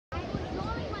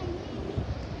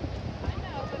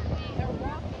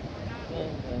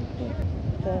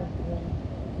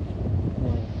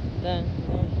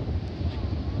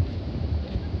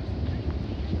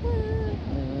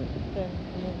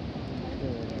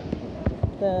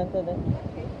Dun, dun, dun.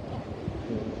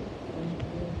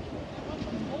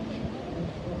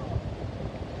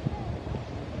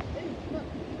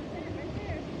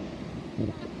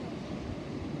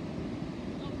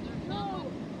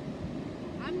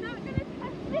 I'm not gonna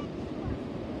touch it.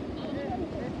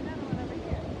 There's another one over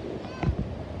here.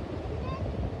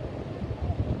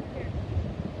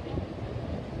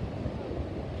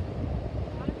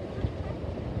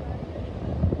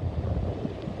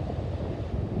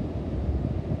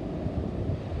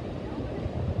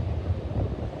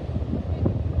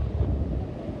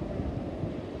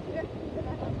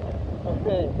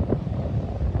 Okay.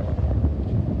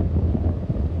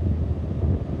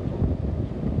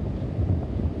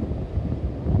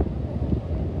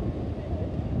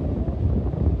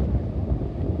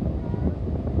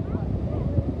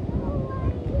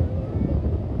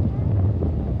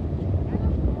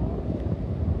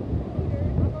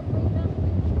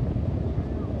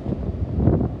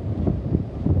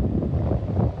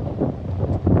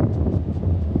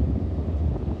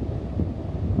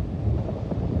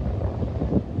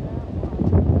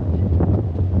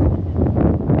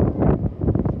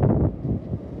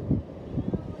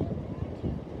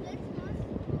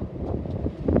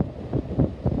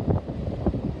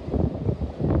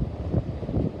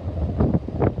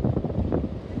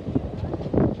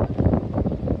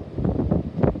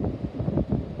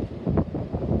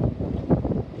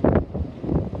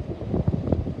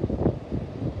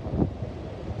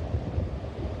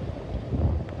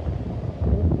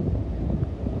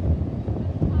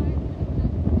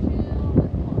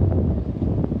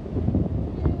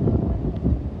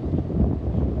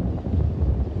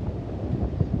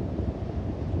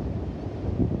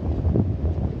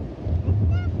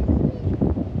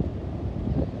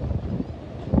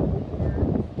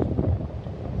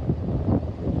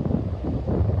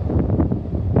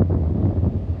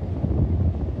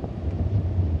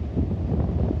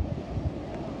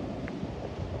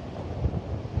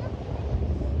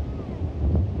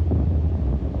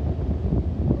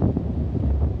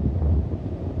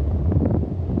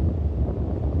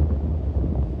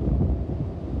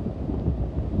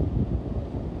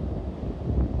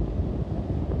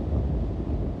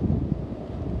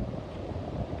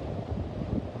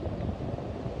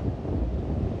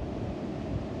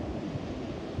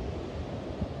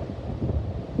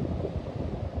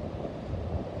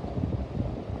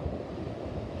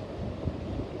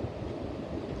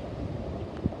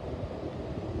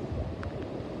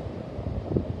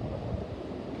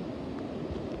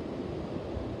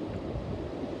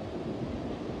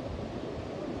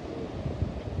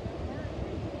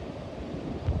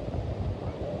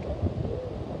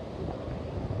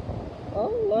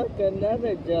 Oh, look,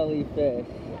 another jellyfish.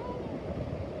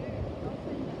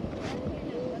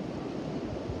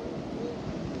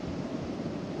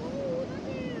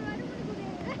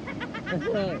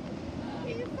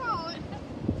 You saw it.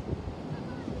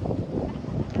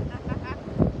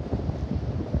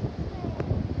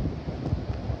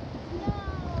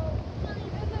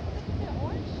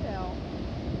 Orange shell.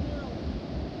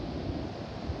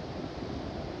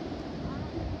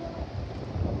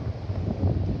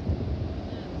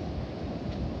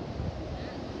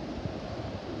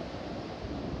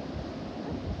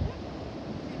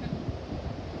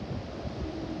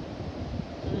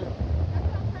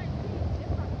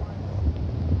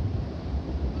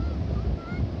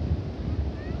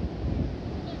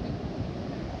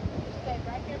 Stay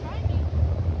right here by me.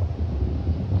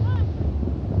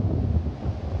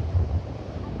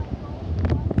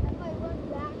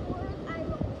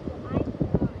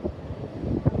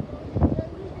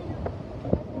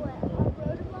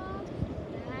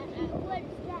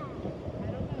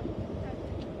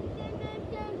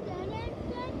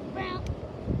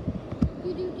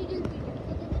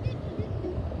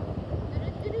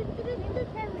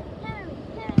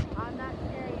 I'm not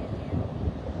carrying you.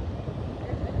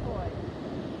 You're a good boy.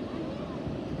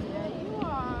 Yeah, you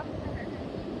are.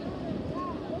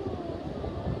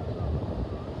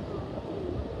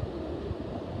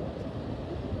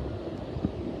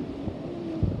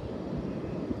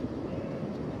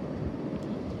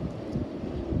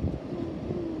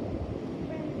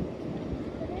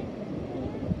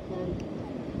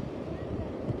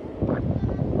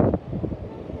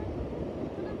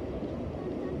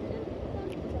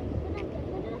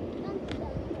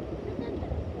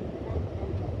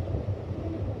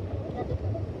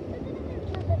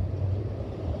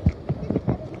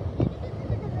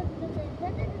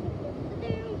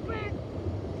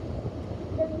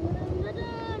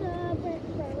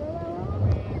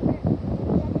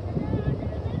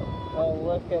 Oh,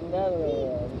 look, another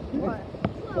one. What?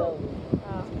 So,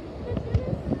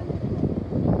 Oh.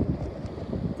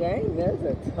 Dang, there's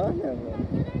a ton of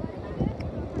them.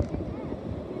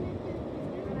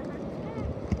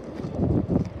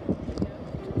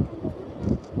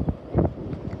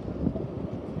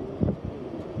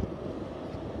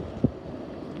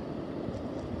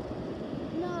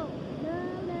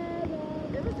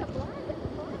 There was a blind at the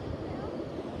bottom.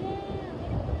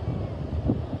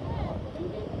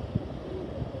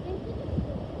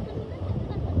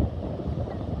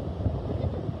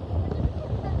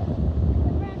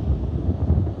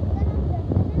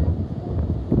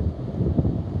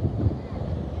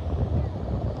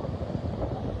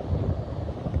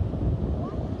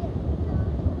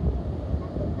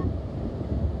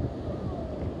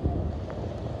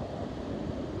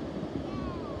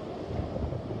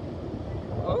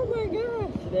 Oh my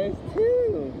gosh, there's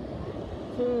two.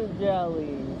 Two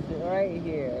jellies right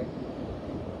here.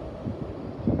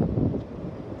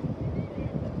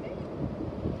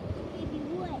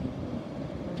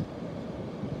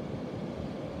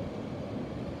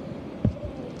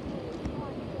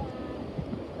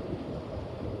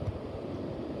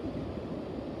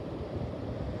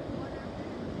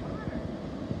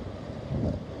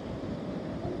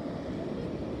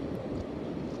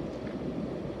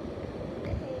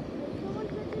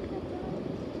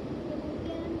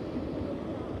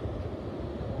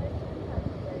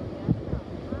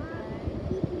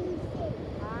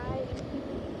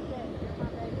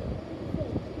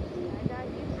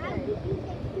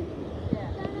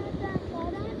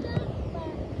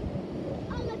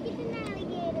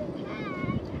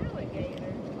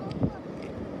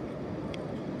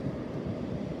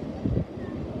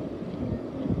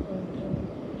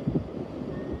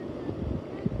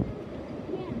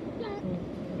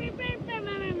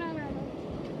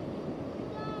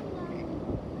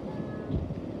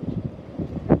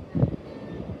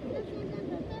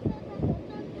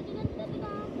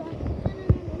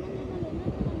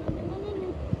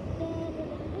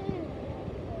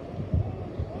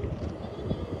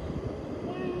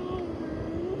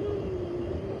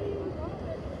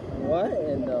 What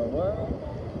in the world?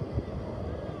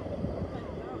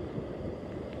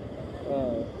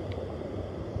 Oh.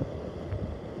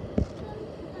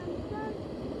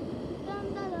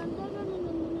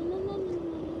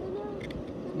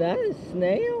 Is that a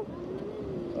snail?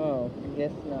 Oh,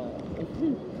 guess not.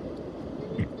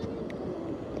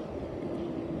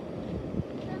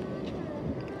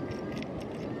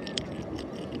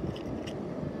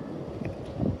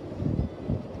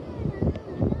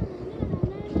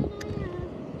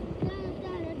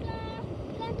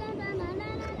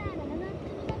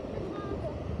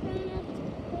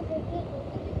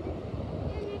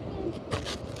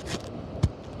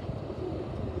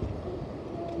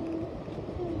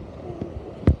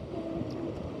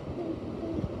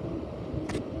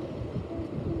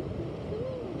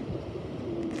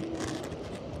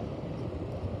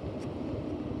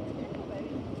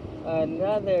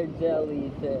 Another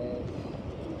jellyfish.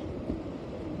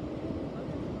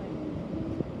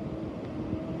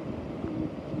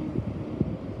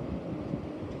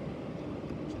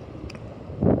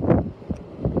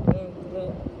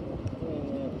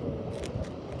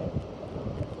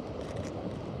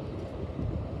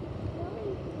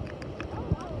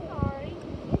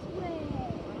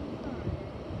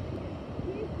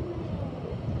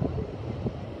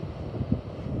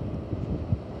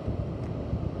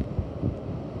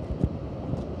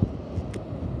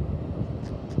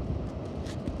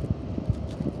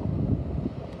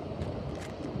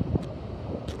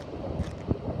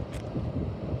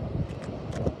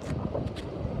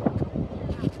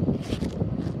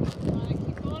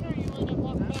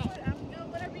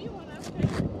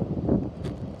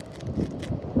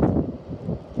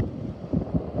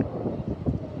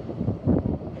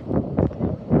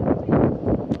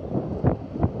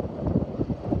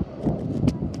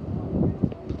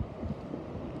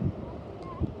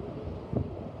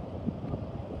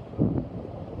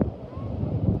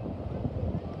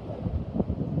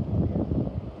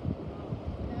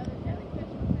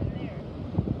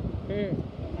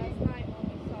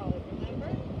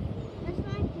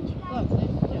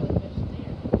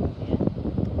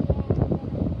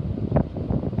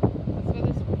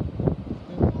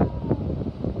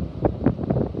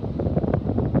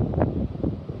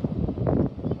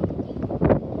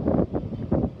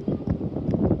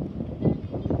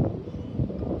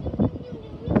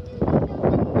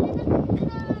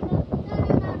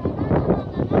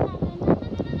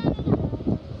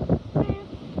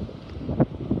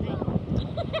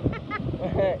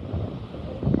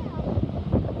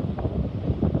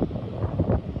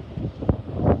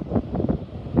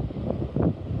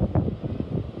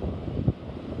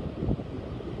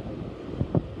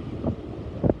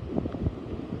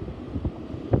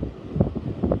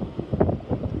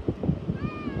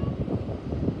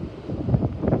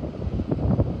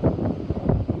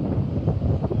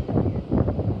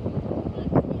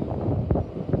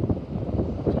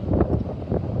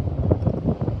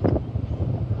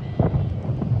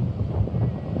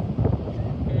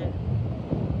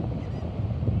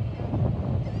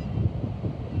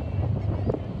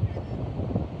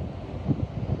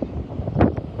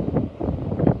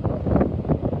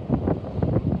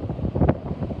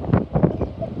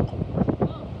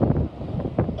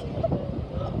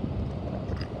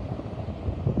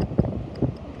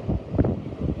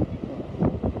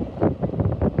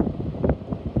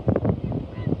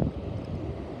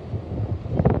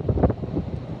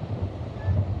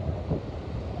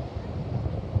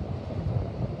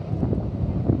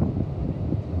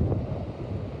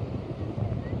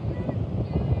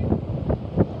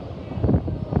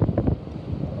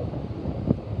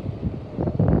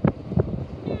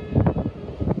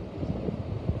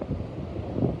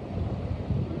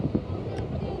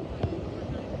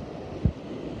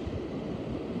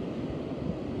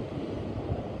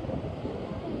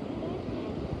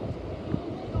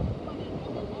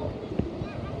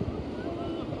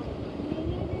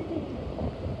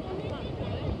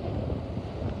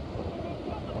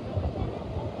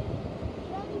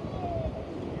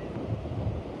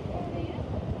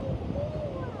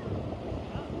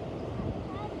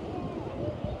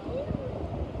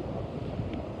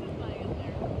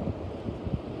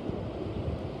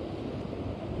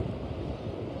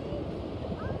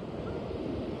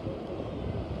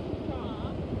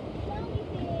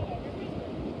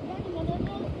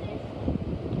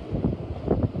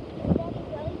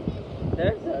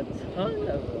 a ton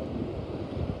of them.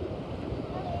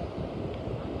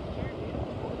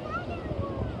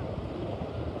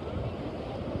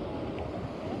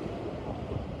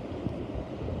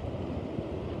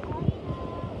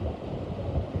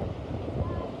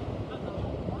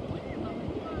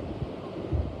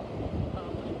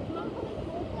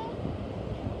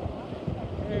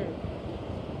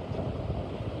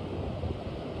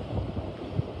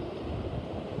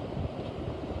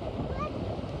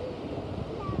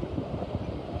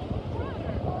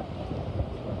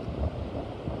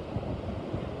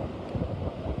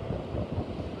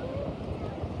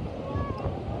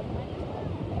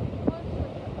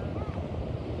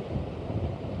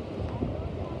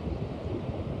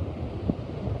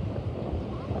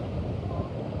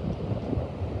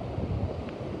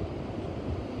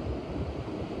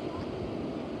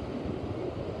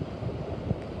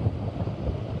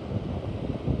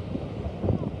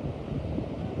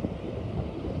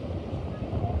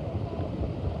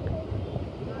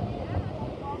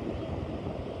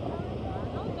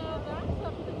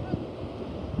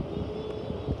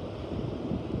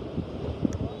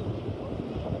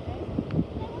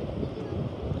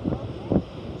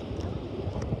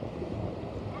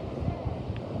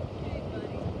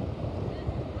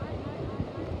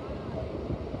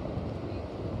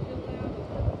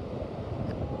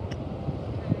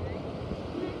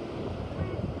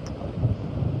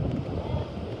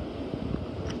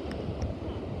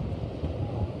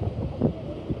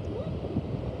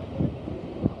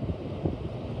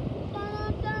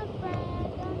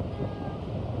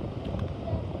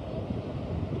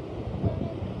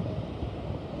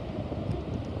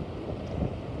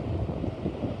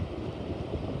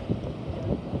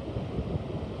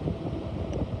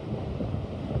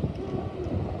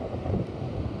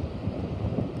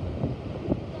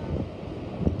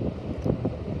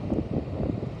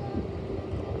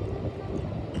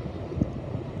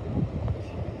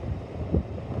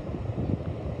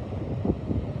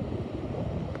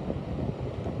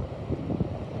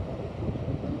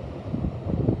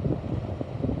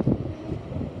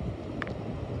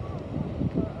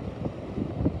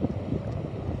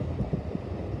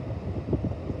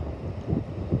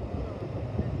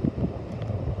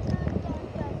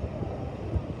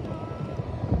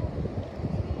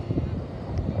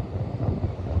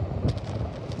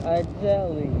 A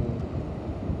jelly.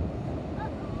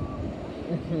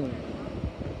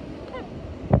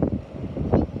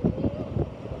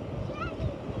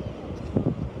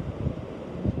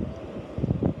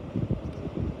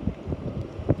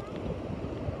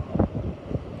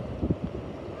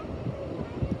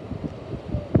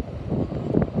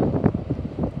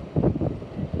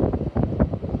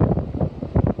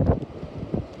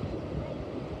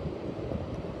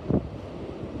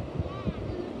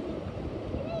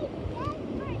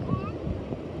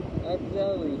 A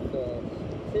jellyfish.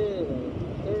 2,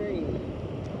 3.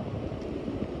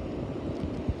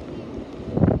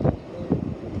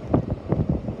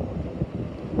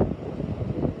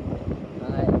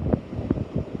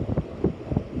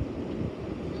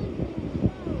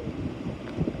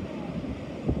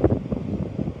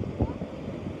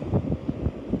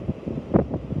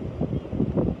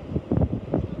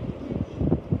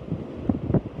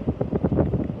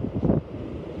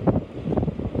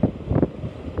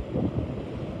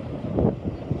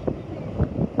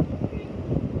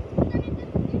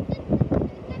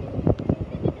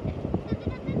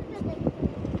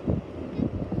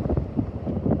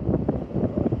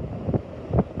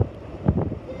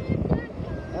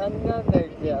 Another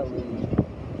jelly.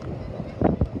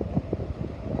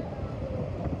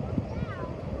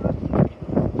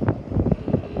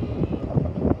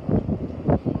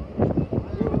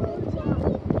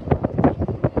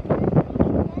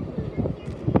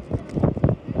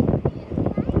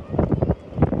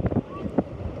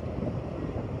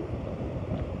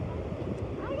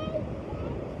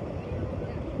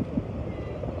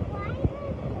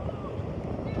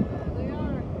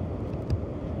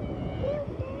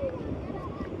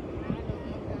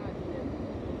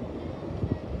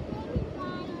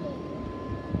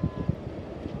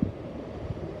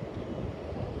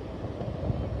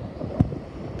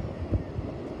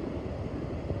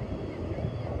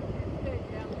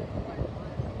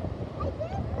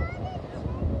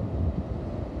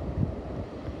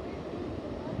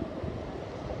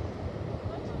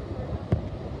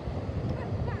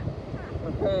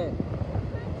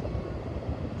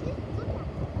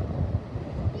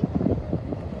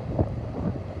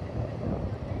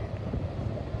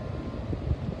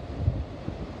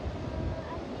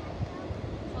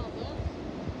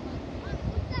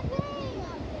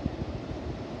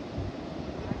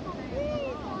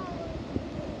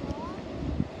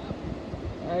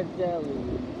 A jelly.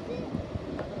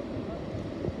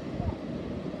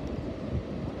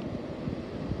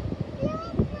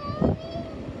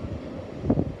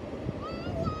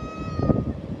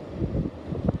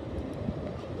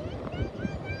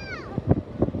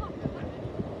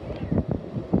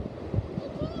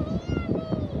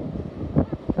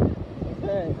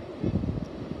 Okay.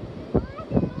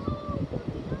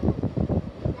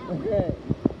 Okay.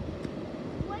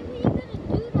 Why were you gonna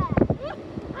do that?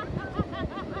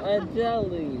 A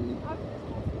jelly.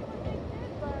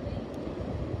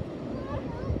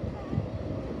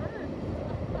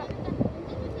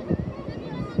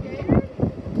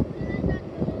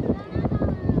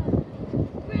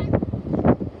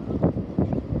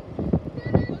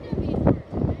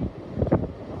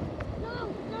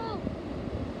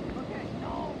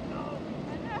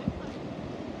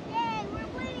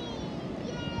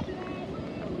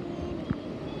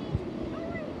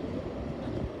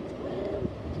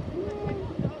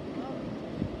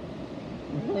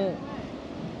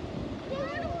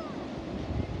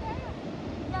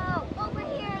 No, over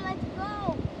here, let's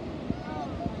go.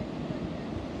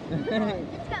 Let's go, go,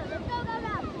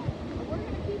 go. We're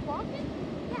gonna keep walking?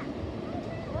 Yeah.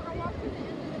 We're gonna walk to the end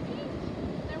of the beach.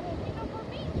 There won't be no more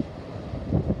beach.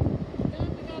 Then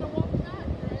we gotta walk back,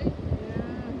 right?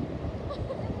 Yeah.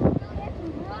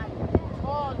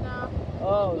 Oh no.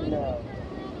 Oh Why don't no. we turn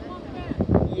around and walk back?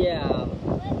 Yeah.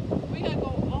 We gotta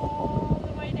go all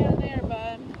the way down there,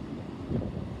 bud.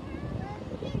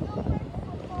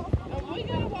 Oh, we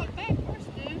gotta walk back first,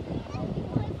 dude.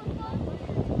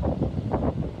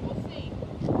 We'll see.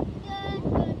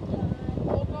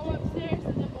 We'll go upstairs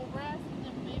and then we'll rest and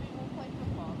then maybe we'll play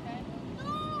football, okay?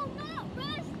 No, not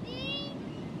resting.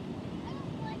 I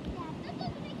don't like that. That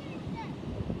doesn't make any sense.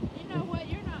 You know what?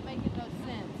 You're not making no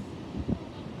sense.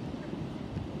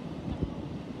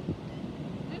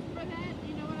 Just for that,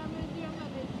 you know what I'm gonna do? I'm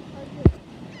gonna charge you.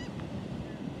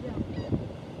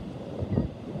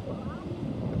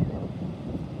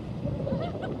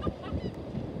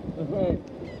 Okay.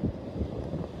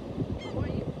 Boy,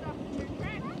 you stopped in your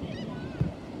tracks, didn't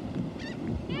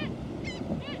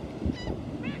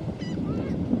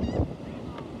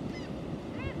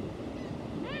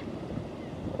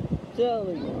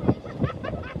Jelly.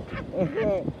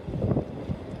 Okay.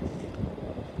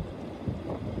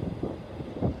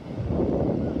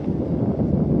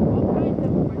 All kinds of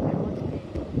them are challenge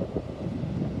games.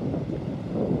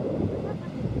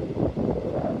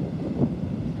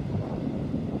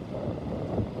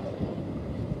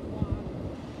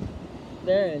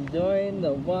 They're enjoying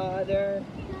the water.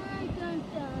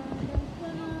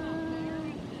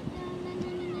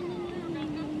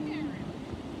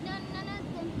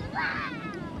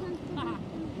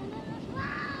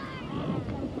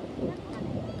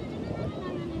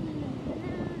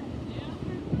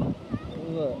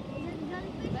 Look.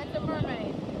 That's a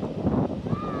mermaid.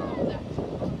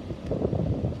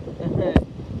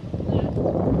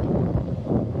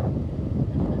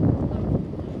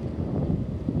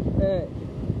 Hey.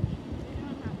 You're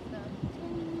doing hot stuff.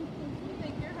 You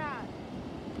think you're hot?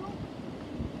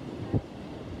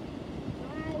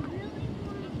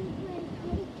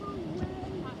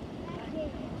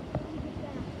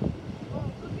 Well,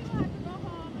 we're gonna have to go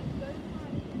home and go to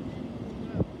potty and then we'll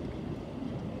go.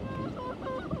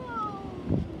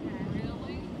 Yeah,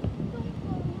 really?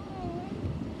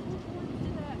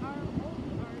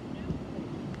 To our new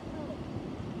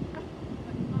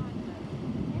That's not good.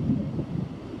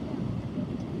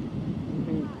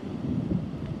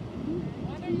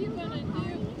 What are you gonna do?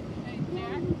 Hey,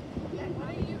 Jack, what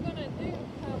are you gonna do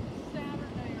come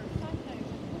Saturday or Sunday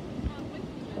when Luke's not with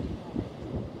you anymore?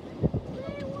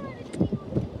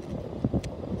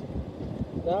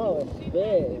 That was She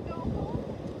big. wants to go home?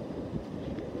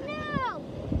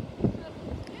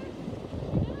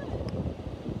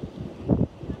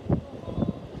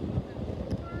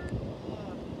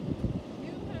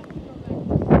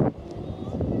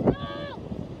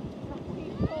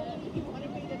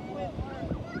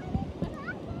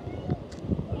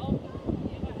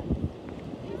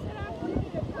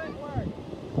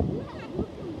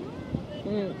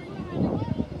 Mm.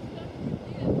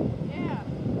 Yeah.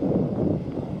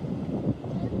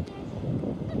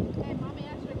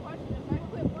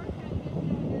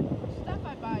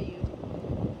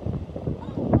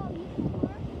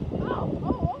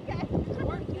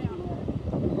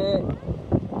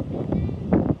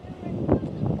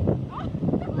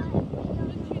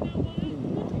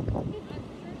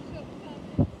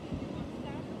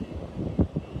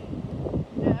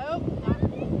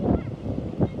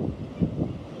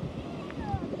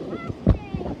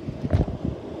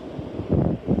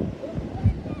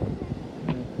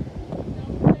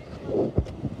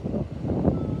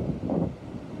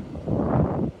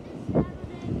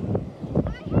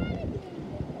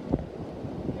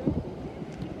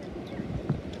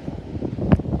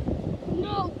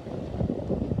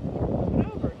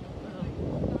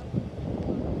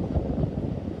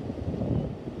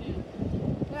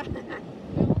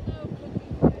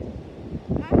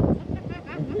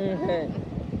 You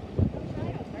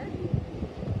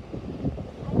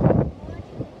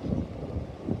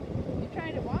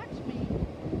trying to watch me?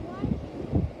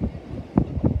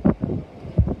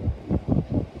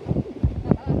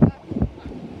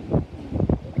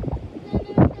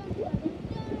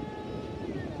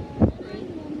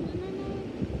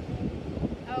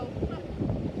 Oh,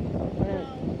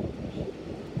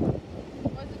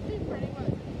 wasn't too pretty, was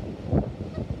it?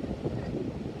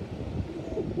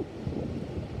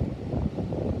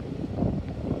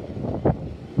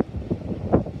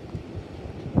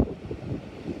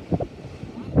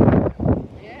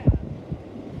 Yeah.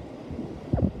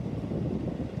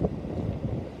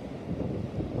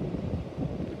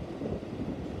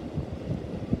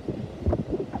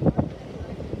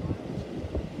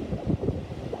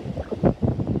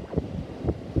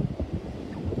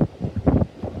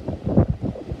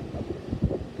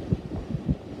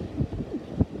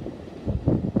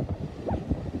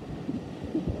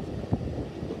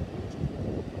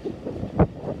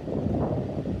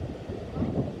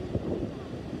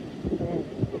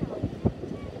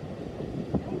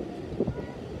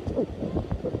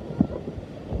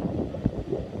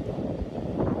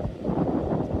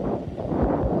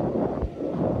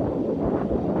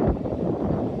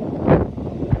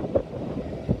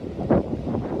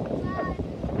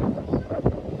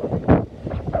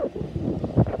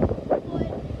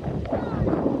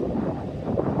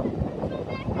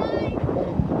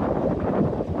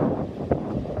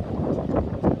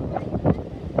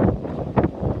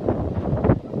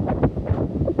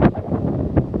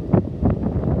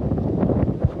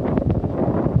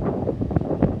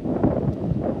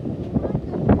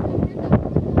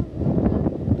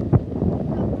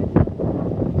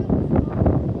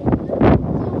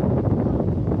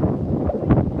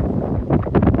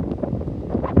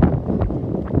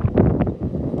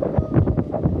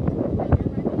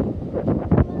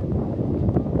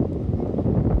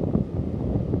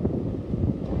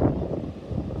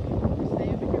 Stay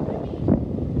over here with me.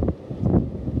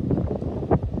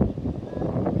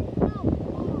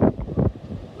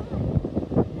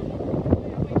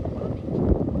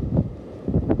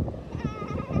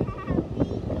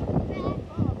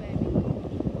 Oh, baby.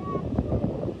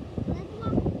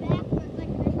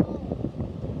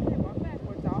 Okay, walk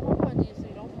backwards. I'll hold on to you so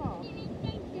you don't fall.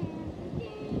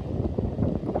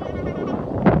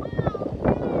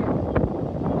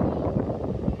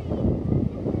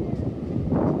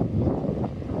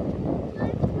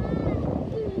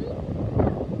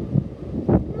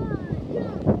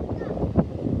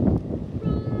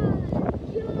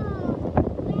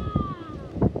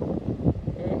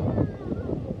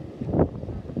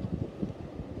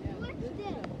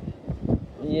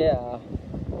 Yeah.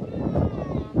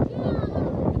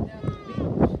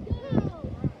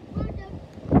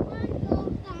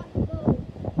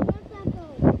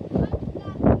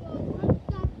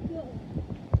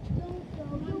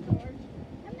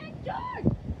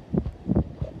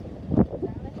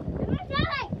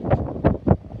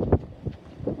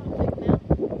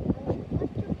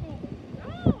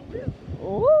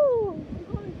 Woo!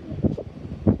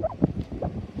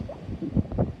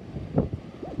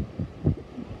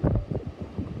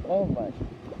 Oh my.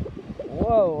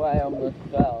 Whoa, I almost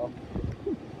fell.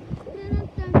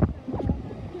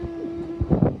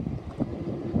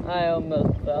 I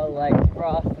almost felt like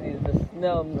Frosty the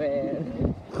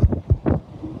Snowman.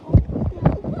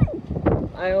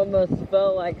 I almost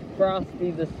felt like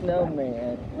Frosty the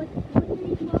Snowman.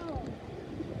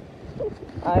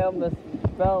 I almost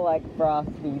felt like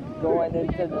Frosty going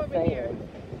into the sand.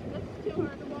 That's too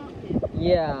hard to walk in.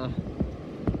 Yeah.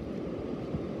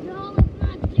 No, let's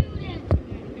not do this.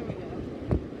 Here we go.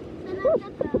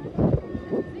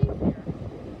 It's easier.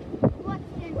 What's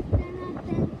this?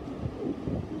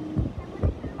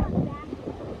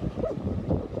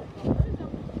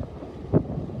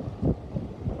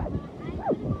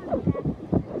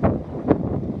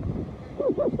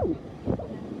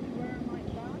 Wearing like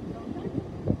socks, don't they?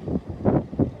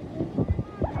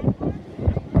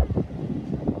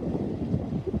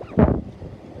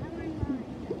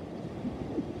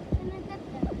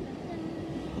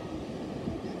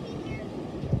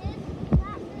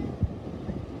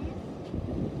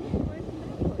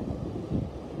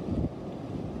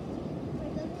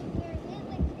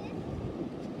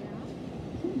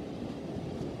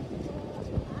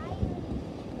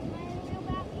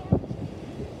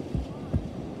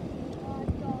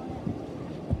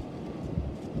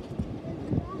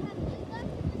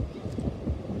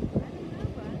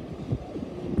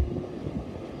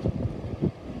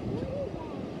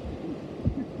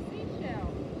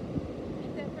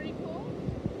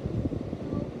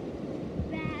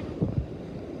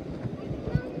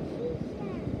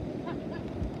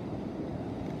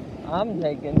 I'm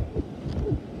taking.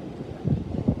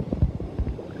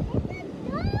 It's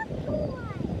a dog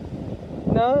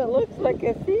toy. No, it looks like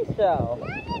a seashell.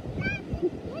 Not a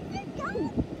dog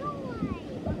toy.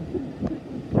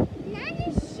 Not a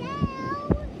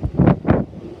shell.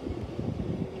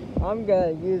 I'm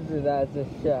gonna use it as a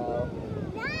shell.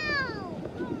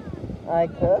 No. I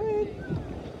could.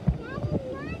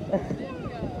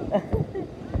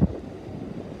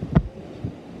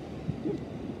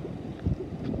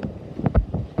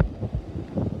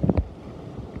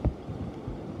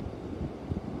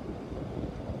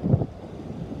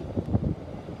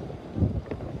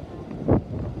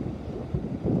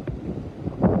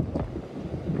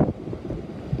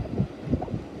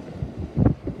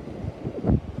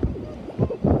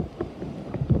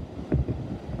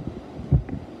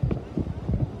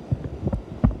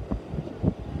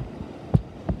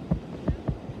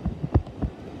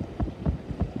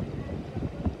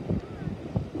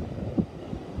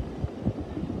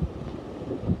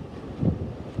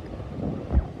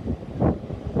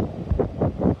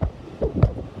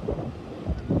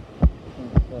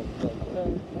 That is not a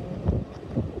shell.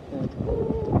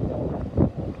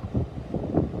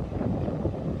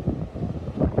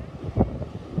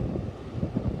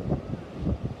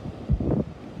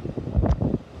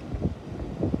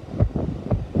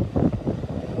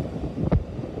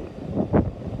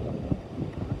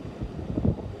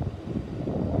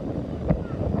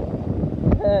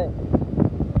 Hey.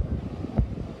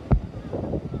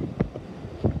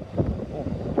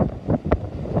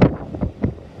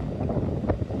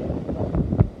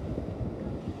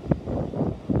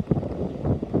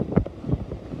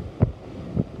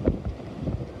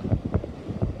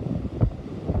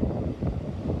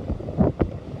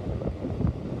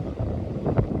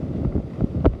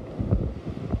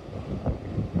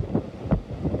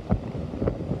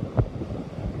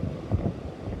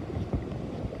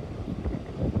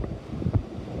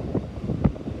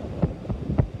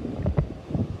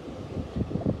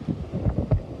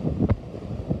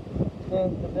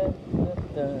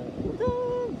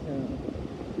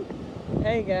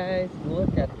 Hey guys,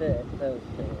 look at this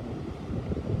ocean.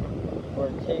 We're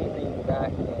changing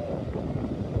back in.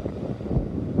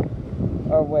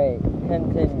 Or wait,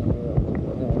 continue.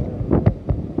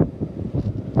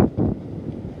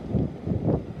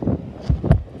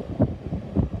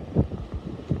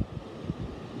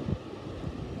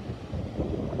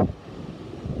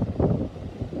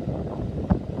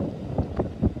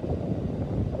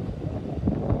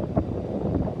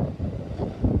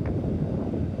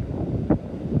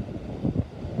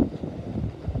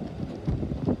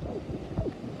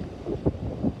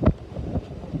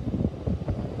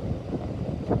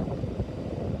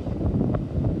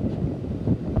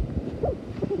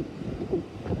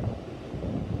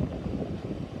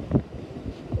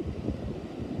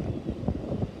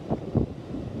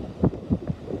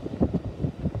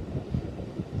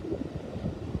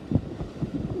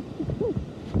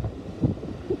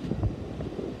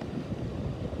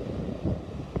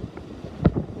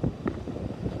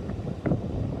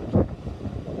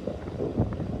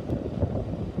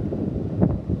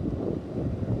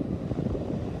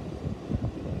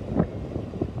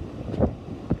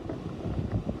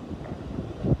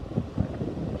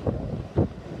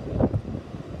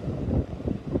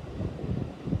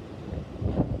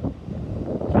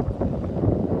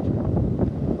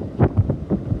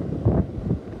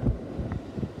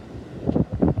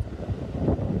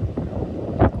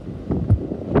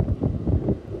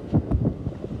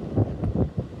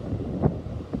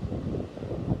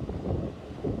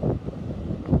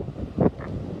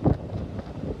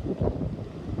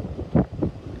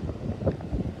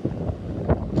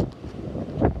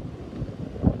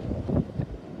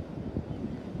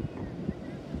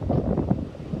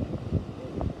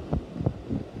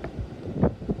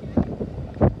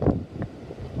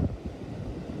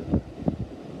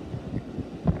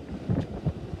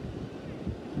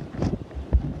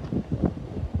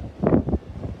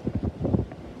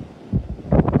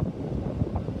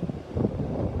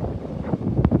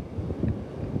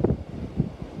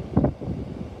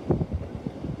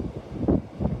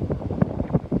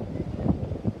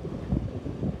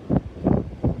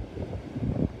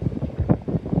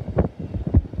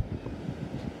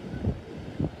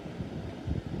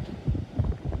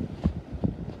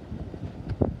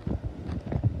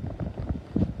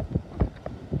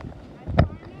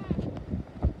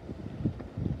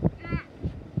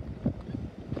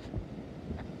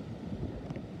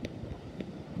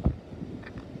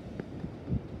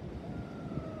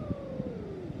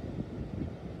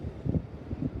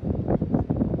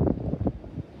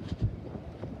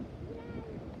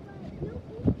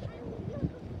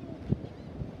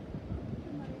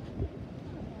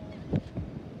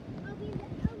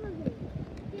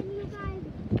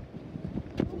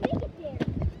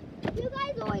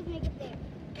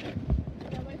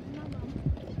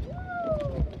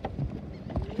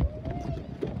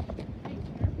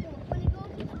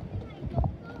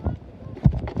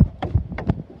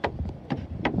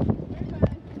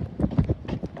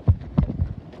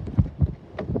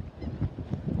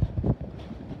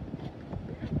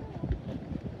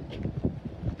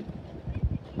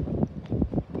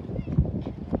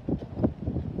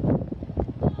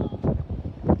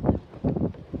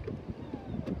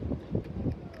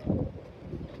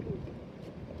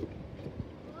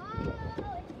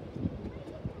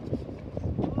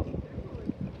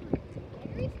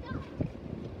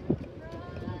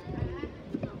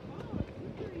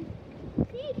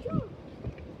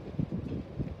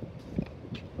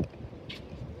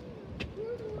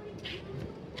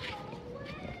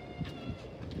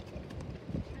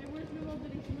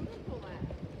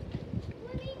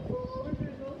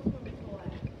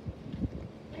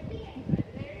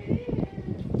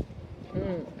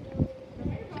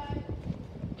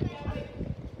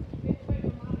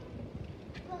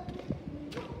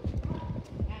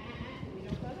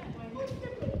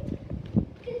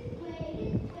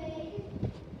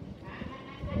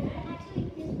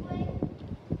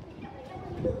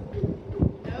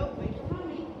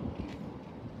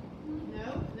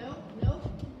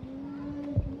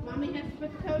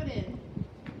 the code in.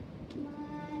 Come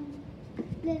on.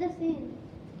 Let us in.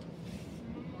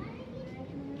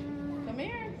 Come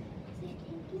here.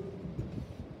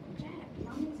 Jack,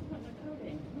 mommy's putting the code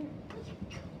in. Come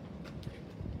here.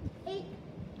 8,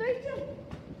 3, 2.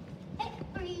 8,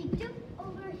 3, 2.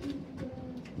 Over here.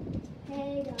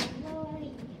 Hey, boy.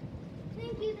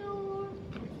 Thank you, door.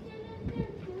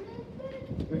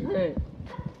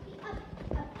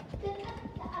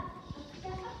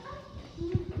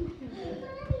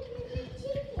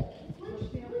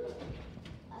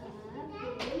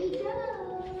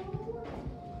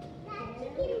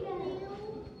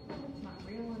 It's not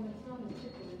real and it's not a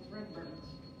chicken, it's red birds.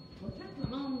 What's that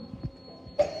on?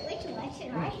 Which one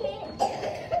should I hit?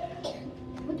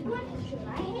 Which one should I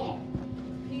hit?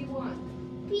 P1.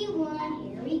 P1,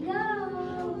 here we go.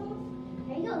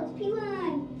 There you go, it's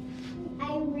P1. I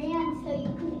ran so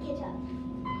you couldn't catch up.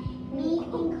 Me and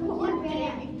Cookie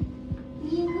ran.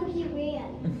 Me and Cookie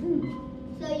ran.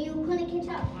 So you couldn't catch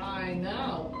up. I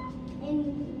know.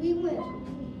 And we went.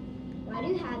 Why do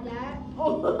you have that?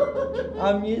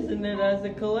 I'm using it as a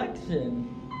collection.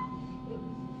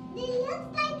 It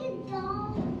looks like a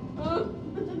doll. Come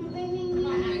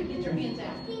on, Allie, get your hands out.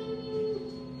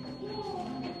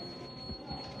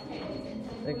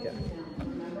 Okay.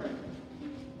 Remember?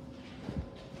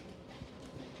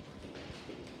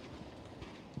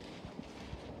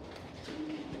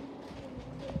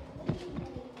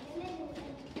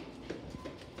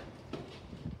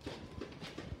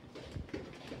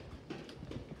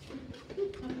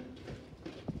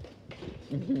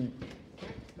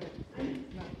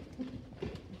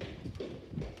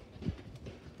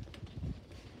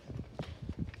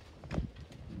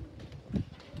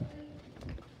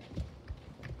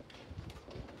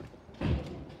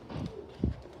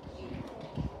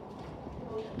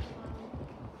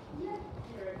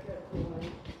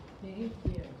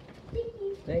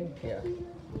 Thank you.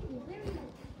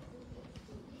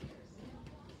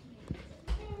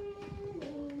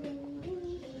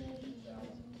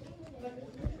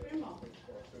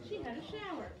 She had a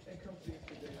shower.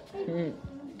 Hmm.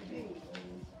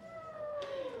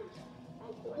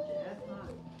 That's hot.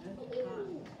 That's hot.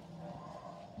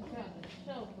 You got the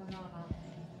shelf for Nana.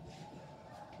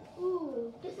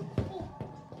 Ooh,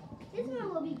 this one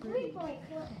will be great for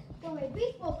my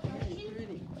baseball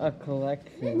collection. A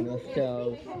collection of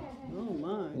shells. Oh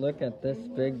my. Look at this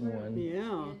big one.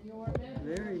 Yeah.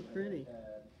 Very pretty.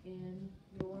 In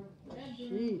your bedroom.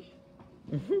 Sheesh.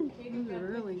 These are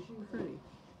really pretty.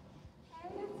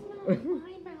 That's not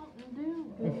my Mountain Dew,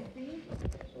 Goofy.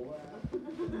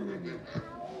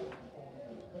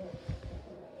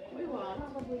 We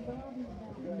walked. Probably Bobby's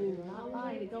Mountain Dew. Not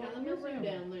mine. To go in your room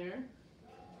down there.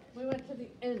 We went to the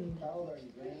end.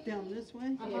 Down this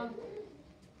way? Yeah.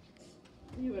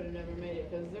 You would have never made it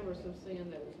because there was some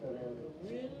sand that was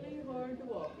really hard to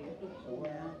walk in.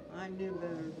 Yeah, I knew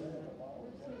better than that.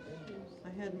 I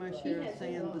had my share of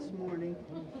sand this morning.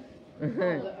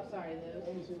 Sorry,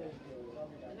 those.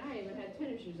 And I even had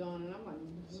tennis shoes on, and I'm like,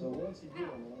 So what's he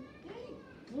doing, man?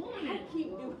 I keep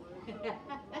doing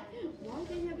why do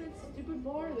they have that stupid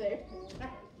bar there?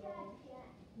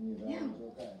 Yeah.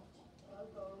 Okay.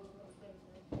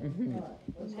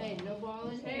 Hey, no ball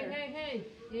in here. Hey,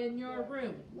 in your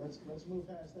room. Let's move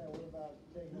past that. What about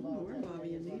taking I don't know where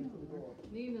Bobby and Nina are.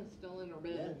 Nina's still in her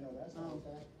Yeah, bed. no, that's not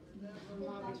okay.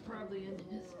 Bobby's probably in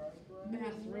his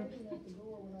bathroom. At the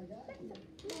door when I got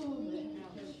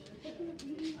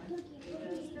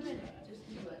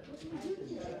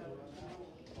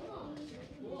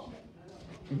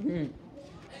here.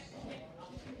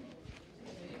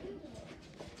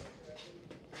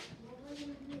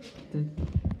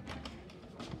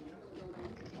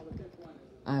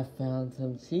 I found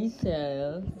some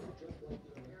seashells.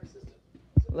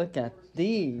 Look at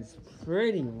these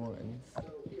pretty ones.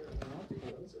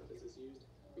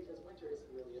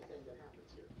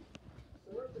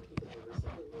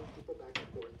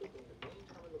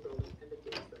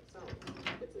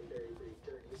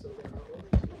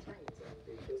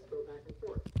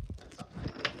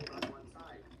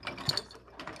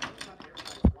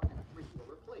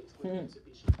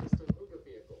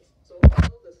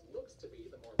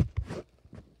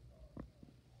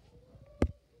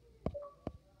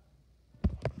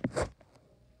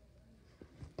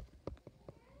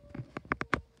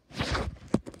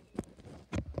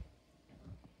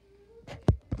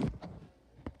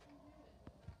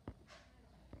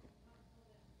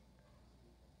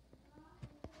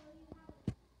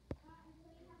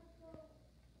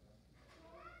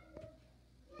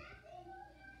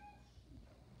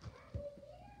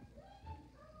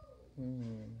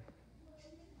 Hmm.